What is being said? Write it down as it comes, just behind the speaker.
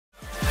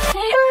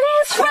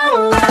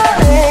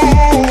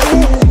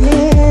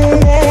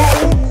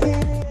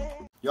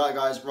Right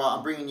guys,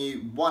 I'm bringing you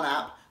one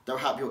app that will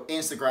help your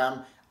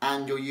Instagram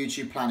and your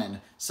YouTube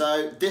planning.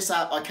 So this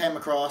app I came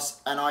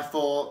across and I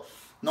thought,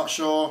 not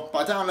sure,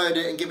 but I downloaded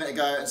it and given it a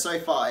go, and so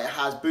far it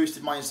has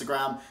boosted my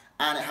Instagram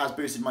and it has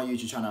boosted my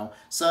YouTube channel.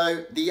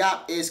 So the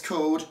app is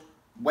called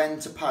When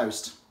to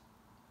Post.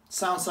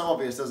 Sounds so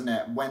obvious, doesn't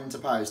it? When to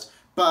post.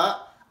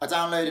 But I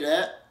downloaded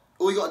it.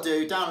 All you got to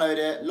do, download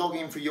it, log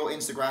in for your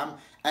Instagram,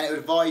 and it will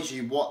advise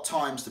you what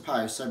times to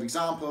post. So for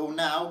example,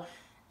 now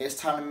it's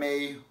telling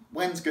me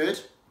when's good,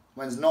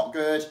 when's not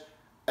good,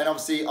 and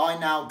obviously I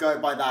now go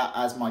by that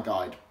as my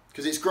guide.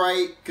 Because it's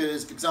great,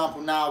 because for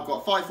example now I've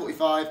got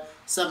 5:45,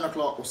 7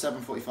 o'clock or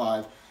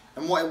 7:45.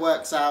 And what it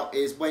works out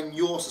is when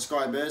your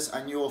subscribers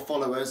and your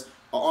followers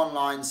are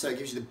online, so it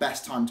gives you the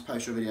best time to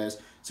post your videos.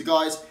 So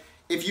guys,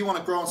 if you want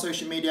to grow on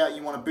social media,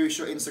 you want to boost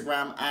your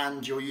Instagram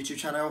and your YouTube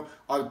channel,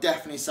 I would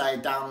definitely say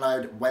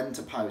download When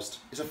to Post.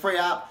 It's a free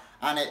app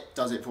and it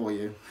does it for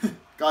you.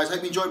 Guys,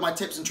 hope you enjoyed my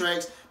tips and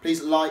tricks.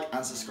 Please like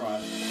and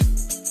subscribe.